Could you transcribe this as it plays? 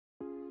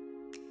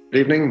Good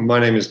evening, my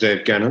name is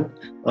Dave Gannon.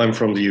 I'm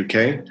from the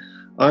UK.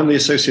 I'm the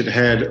Associate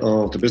Head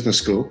of the Business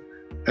School,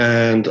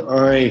 and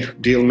I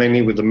deal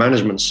mainly with the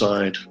management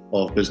side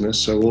of business,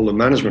 so all the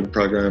management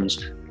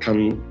programs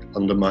come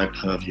under my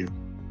purview.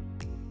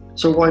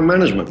 So why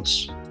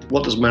management?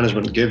 What does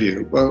management give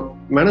you? Well,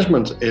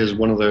 management is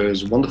one of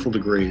those wonderful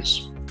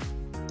degrees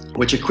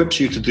which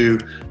equips you to do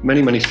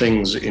many, many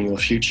things in your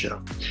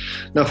future.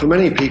 Now, for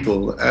many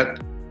people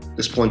at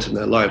this point in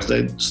their lives,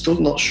 they're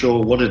still not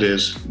sure what it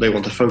is they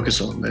want to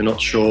focus on. They're not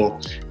sure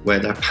where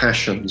their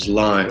passions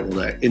lie or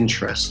their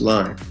interests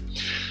lie.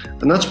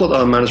 And that's what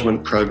our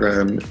management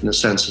program, in a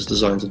sense, is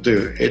designed to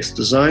do. It's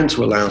designed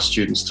to allow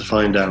students to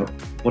find out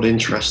what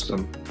interests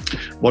them,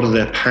 what are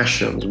their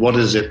passions, what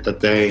is it that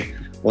they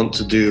want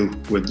to do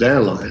with their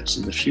lives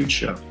in the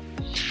future.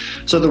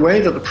 So the way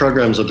that the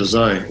programs are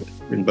designed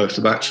in both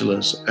the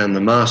bachelor's and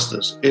the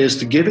master's is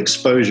to give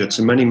exposure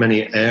to many,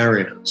 many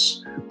areas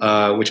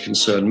which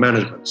concern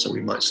management. So we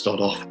might start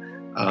off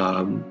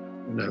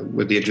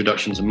with the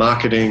introduction to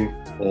marketing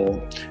or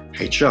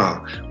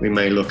HR. We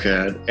may look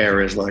at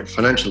areas like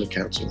financial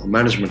accounting or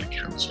management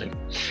accounting.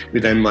 We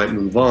then might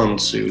move on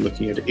to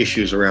looking at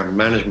issues around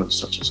management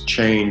such as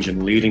change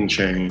and leading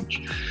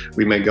change.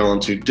 We may go on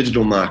to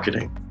digital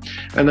marketing.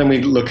 And then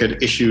we look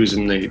at issues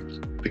in the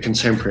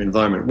contemporary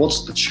environment.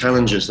 What's the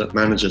challenges that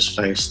managers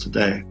face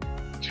today?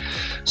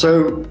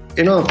 So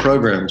in our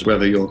programs,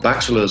 whether you're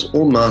bachelor's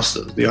or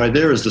master's, the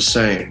idea is the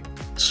same,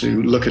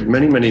 to look at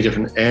many, many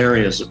different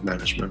areas of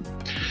management,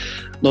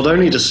 not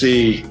only to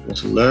see or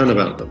to learn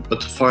about them,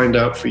 but to find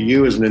out for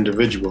you as an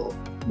individual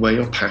where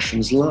your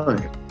passions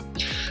lie.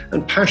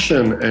 And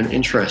passion and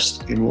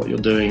interest in what you're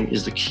doing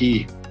is the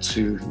key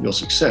to your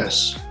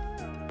success.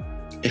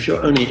 If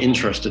you're only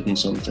interested in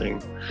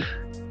something,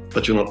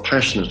 but you're not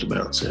passionate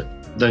about it,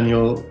 then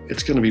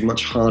it's going to be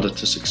much harder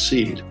to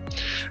succeed.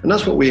 And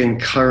that's what we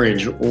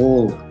encourage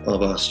all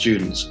of our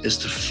students, is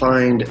to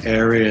find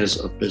areas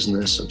of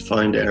business and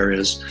find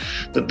areas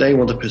that they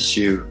want to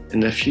pursue in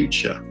their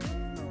future.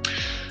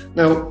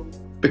 Now,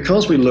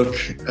 because we look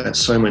at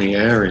so many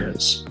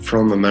areas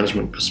from a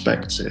management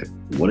perspective,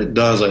 what it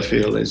does, I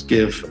feel, is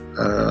give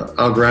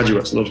our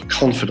graduates a lot of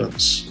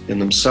confidence in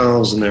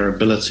themselves and their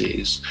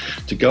abilities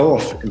to go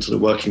off into the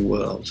working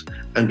world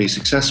and be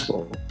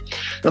successful.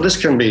 Now, this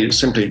can be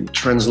simply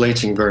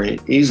translating very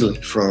easily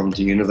from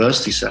the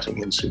university setting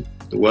into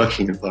the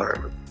working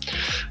environment.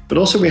 But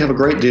also we have a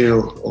great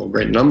deal, or a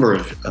great number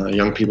of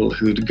young people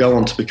who go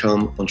on to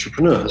become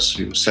entrepreneurs,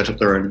 who set up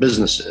their own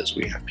businesses.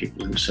 We have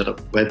people who set up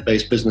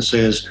web-based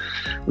businesses.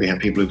 We have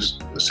people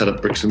who set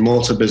up bricks and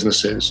mortar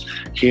businesses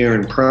here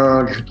in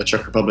Prague, the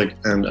Czech Republic,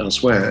 and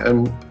elsewhere.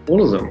 And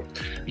all of them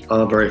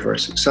are very, very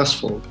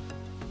successful.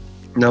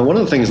 Now, one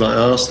of the things I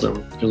ask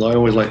them, because I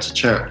always like to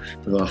chat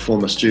with our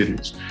former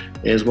students,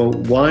 is, well,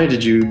 why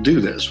did you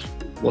do this?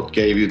 What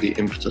gave you the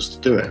impetus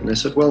to do it? And they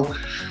said, well,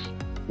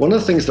 one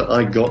of the things that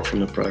I got from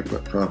the program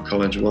at Prague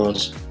College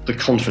was the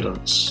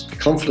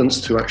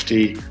confidence to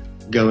actually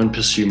go and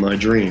pursue my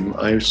dream.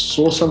 I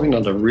saw something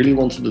that I really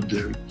wanted to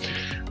do,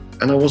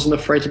 and I wasn't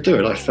afraid to do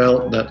it. I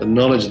felt that the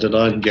knowledge that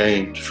I'd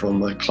gained from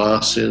my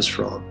classes,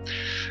 from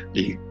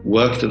the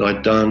work that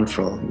I'd done,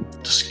 from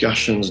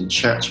discussions and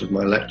chats with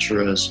my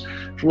lecturers,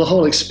 from the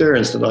whole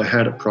experience that I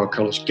had at Prague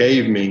College,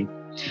 gave me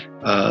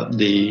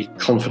the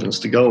confidence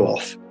to go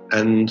off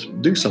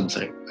and do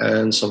something,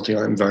 and something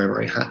I'm very,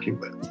 very happy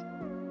with.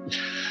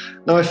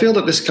 Now, I feel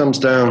that this comes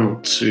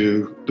down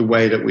to the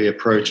way that we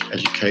approach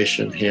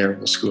education here in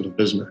the School of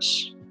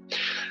Business.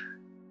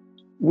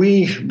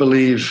 We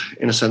believe,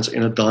 in a sense,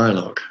 in a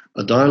dialogue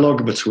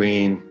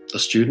between the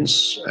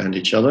students and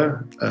each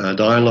other, a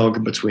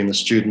dialogue between the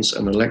students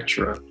and the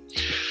lecturer.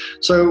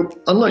 So,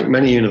 unlike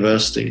many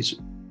universities,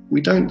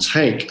 we don't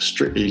take a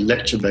strictly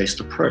lecture-based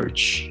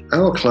approach.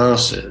 Our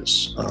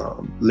classes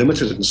are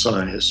limited in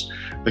size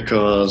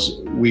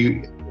because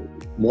we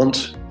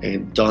want a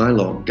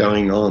dialogue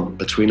going on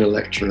between the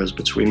lecturers,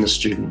 between the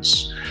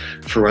students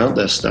throughout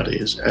their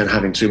studies, and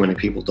having too many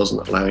people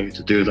doesn't allow you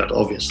to do that,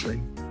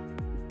 obviously.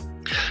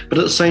 But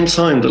at the same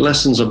time, the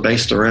lessons are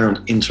based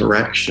around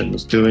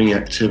interactions, doing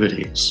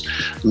activities,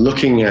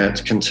 looking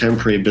at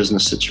contemporary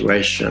business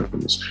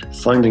situations,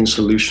 finding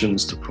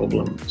solutions to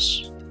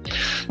problems.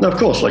 Now, of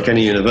course, like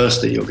any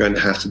university, you're going to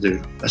have to do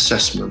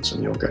assessments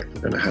and you're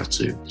going to have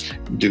to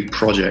do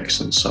projects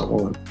and so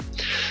on.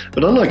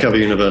 But unlike other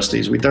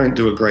universities, we don't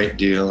do a great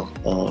deal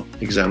of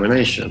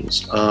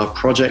examinations. Our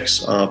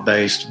projects are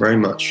based very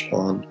much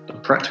on the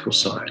practical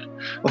side.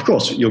 Of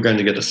course, you're going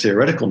to get a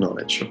theoretical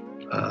knowledge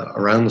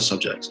around the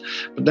subjects,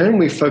 but then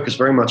we focus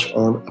very much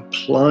on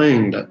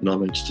applying that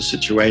knowledge to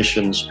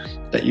situations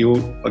that you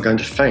are going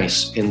to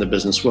face in the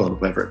business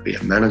world, whether it be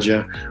a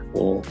manager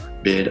or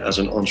be it as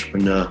an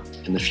entrepreneur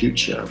in the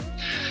future.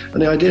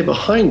 And the idea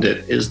behind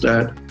it is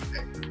that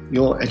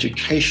your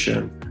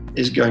education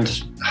is going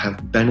to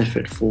have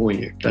benefit for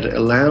you, that it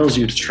allows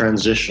you to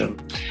transition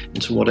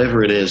into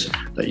whatever it is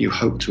that you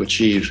hope to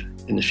achieve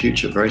in the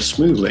future very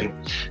smoothly.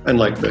 And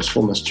like those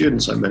former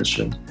students I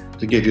mentioned,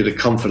 to give you the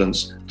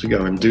confidence to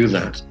go and do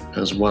that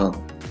as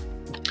well.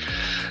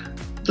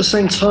 the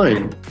same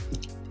time,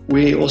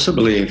 we also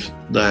believe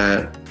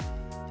that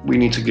we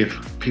need to give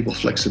people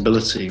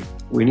flexibility.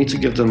 We need to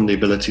give them the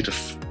ability to,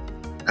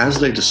 as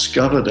they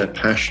discover their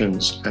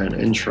passions and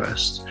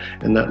interests,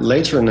 and that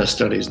later in their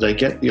studies, they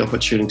get the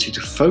opportunity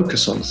to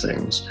focus on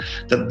things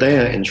that they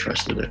are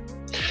interested in.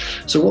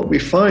 So what we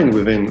find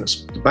within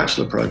the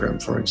Bachelor program,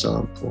 for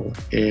example,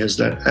 is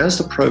that as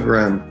the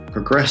program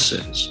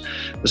progresses,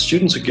 the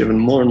students are given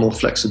more and more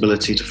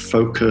flexibility to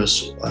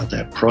focus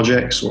their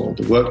projects or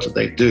the work that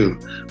they do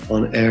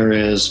on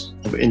areas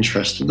of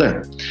interest to them.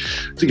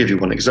 To give you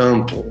one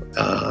example,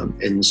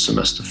 in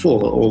semester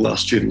 4, all our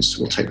students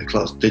will take the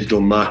class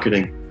Digital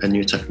Marketing and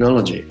New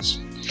Technologies.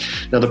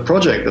 Now, the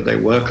project that they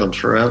work on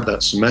throughout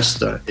that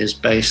semester is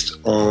based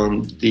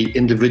on the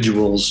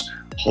individual's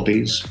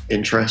hobbies,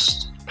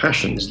 interests,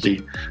 passions.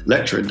 The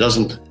lecturer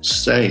doesn't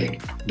say,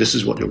 this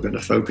is what you're going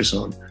to focus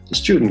on. The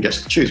student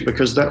gets to choose,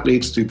 because that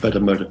leads to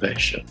better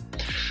motivation.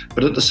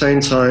 But at the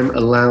same time,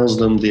 allows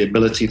them the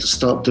ability to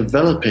start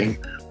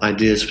developing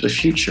ideas for the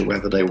future,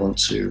 whether they want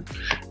to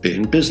be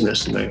in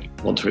business and they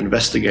want to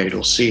investigate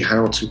or see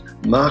how to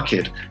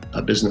market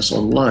a business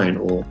online,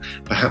 or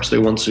perhaps they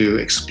want to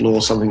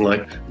explore something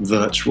like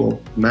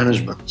virtual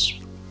management.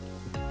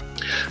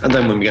 And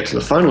then when we get to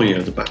the final year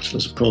of the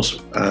bachelor's, of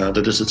course,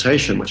 the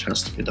dissertation, which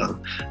has to be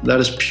done, that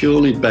is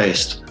purely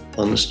based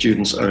on the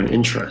student's own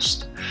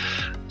interest.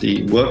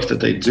 The work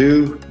that they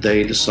do,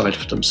 they decide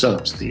for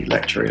themselves. The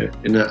lecturer,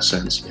 in that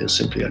sense, is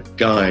simply a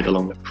guide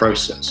along the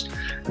process.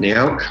 And the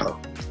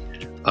outcome,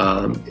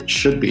 it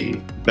should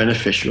be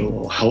beneficial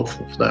or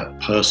helpful for that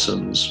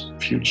person's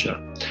future.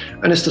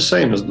 And it's the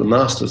same as the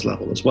master's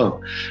level as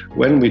well.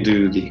 When we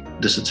do the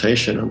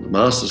dissertation at the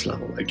master's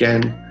level,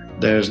 again,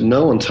 there's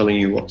no one telling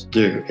you what to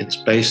do. It's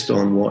based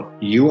on what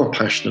you are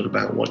passionate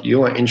about, what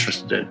you are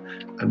interested in,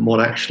 and what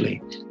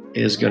actually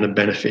is going to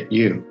benefit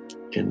you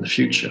in the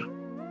future.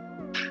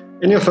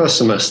 In your first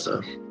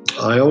semester,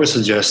 I always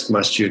suggest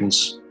my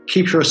students,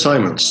 keep your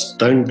assignments.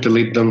 Don't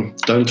delete them,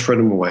 don't throw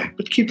them away,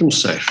 but keep them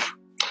safe.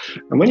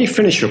 And when you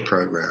finish your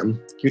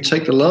program, you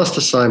take the last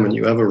assignment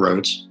you ever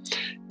wrote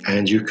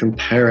and you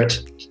compare it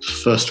to the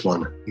first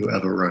one you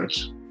ever wrote.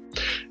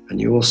 And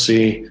you will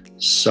see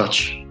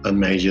such a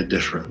major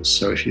difference.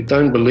 So if you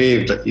don't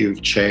believe that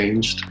you've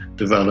changed,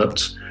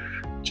 developed,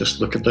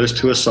 just look at those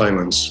 2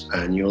 assignments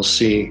and you'll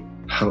see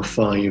how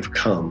far you've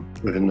come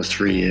within the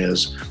 3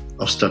 years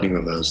of studying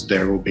with us.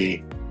 There will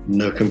be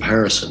no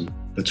comparison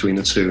between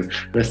the 2.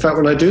 And in fact,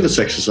 when I do this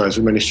exercise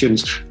with many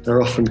students,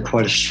 they're often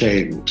quite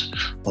ashamed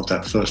of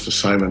that first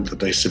assignment that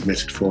they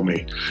submitted for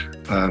me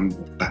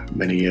back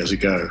many years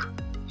ago.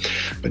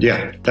 But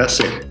yeah, that's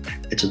it.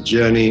 It's a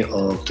journey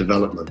of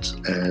development.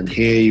 And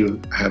here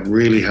you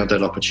really have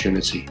that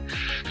opportunity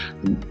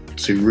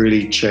to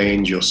really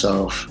change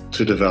yourself,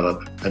 to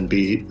develop and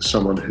be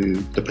someone who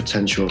the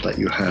potential that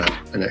you have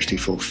and actually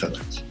fulfill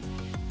it.